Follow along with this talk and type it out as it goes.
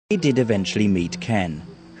He did eventually meet Ken,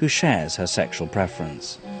 who shares her sexual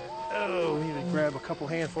preference. Oh, we need to grab a couple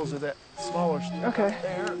handfuls of that smaller stuff. Okay.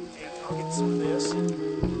 There. I'll get some of this.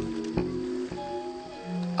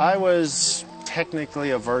 I was technically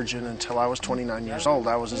a virgin until I was 29 years old.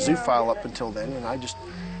 I was a zoophile up until then, and I just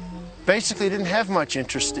basically didn't have much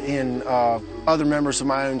interest in other members of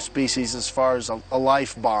my own species as far as a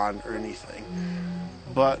life bond or anything.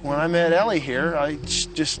 But when I met Ellie here,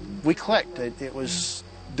 we clicked. It was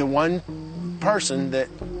the one person that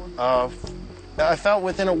I felt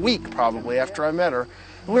within a week probably after I met her.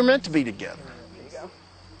 We were meant to be together. There you go.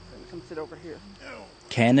 Come sit over here.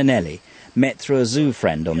 Ken and Ellie met through a zoo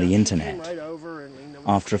friend on the internet.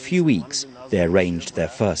 After a few weeks, they arranged their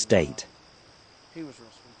first date.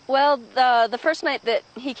 Well, the first night that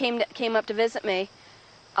he came up to visit me,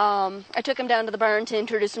 I took him down to the barn to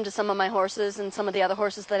introduce him to some of my horses and some of the other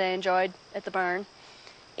horses that I enjoyed at the barn.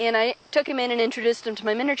 And I took him in and introduced him to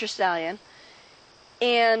my miniature stallion.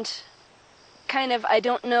 And kind of, I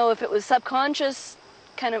don't know if it was subconscious,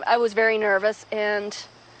 I was very nervous and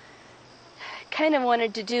kind of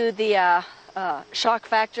wanted to do the shock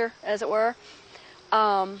factor, as it were.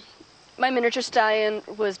 My miniature stallion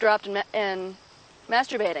was dropped and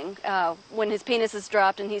masturbating. When his penis is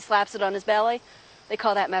dropped and he slaps it on his belly, they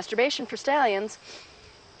call that masturbation for stallions.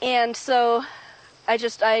 And so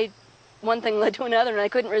one thing led to another and I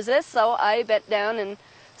couldn't resist, so I bent down and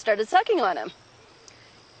started sucking on him.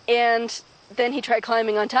 And then he tried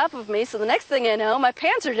climbing on top of me, so the next thing I know, my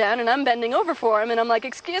pants are down and I'm bending over for him and I'm like,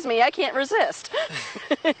 excuse me, I can't resist.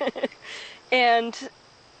 And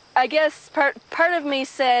I guess part of me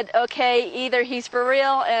said, okay, either he's for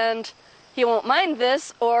real and he won't mind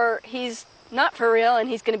this, or he's not for real and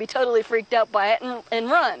he's going to be totally freaked out by it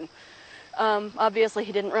and run. Obviously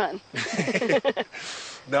he didn't run.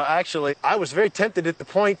 No, actually, I was very tempted at the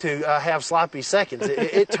point to have sloppy seconds.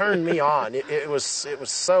 It turned me on. It was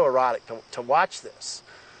so erotic to watch this,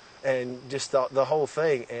 and just the whole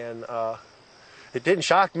thing. And it didn't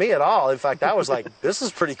shock me at all. In fact, I was like, "This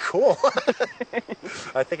is pretty cool."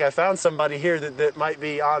 I think I found somebody here that might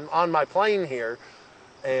be on my plane here,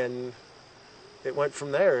 and it went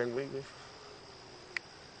from there. And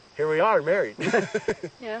here we are, married.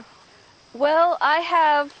 Yeah. Well, I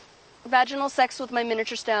have vaginal sex with my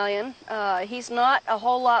miniature stallion. He's not a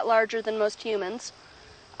whole lot larger than most humans.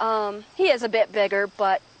 He is a bit bigger,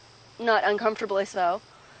 but not uncomfortably so.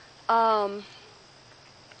 I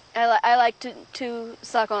like to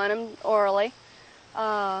suck on him orally,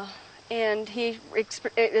 and he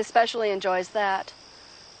especially enjoys that.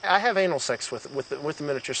 I have anal sex with the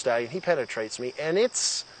miniature stallion. He penetrates me, and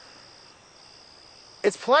it's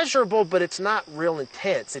pleasurable, but it's not real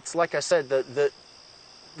intense. It's like I said, the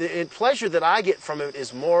pleasure that I get from it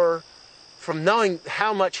is more from knowing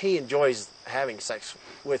how much he enjoys having sex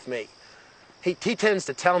with me. He tends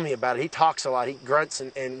to tell me about it. He talks a lot. He grunts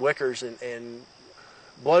and wickers and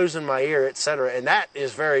blows in my ear, etc. And that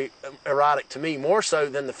is very erotic to me, more so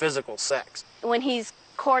than the physical sex. When he's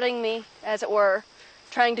courting me, as it were,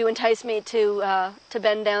 trying to entice me to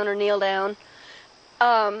bend down or kneel down,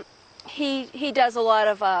 he does a lot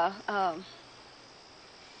of, I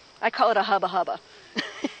call it a hubba hubba.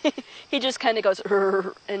 He just kind of goes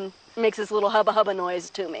and makes this little hubba hubba noise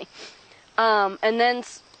to me, and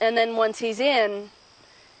then once he's in,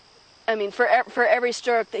 I mean, for every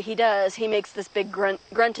stroke that he does, he makes this big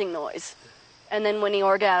grunting noise, and then when he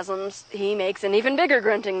orgasms, he makes an even bigger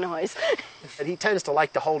grunting noise. And he tends to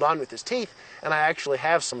like to hold on with his teeth, and I actually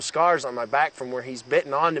have some scars on my back from where he's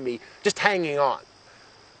bitten onto me, just hanging on.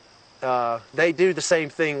 They do the same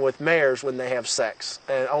thing with mares when they have sex,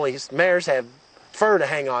 and only mares have fur to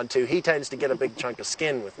hang on to. He tends to get a big chunk of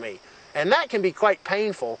skin with me, and that can be quite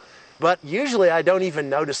painful, but usually I don't even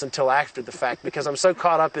notice until after the fact because I'm so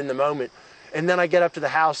caught up in the moment. And then I get up to the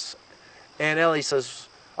house and Ellie says,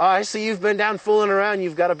 "Oh, I see you've been down fooling around.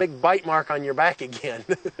 You've got a big bite mark on your back again."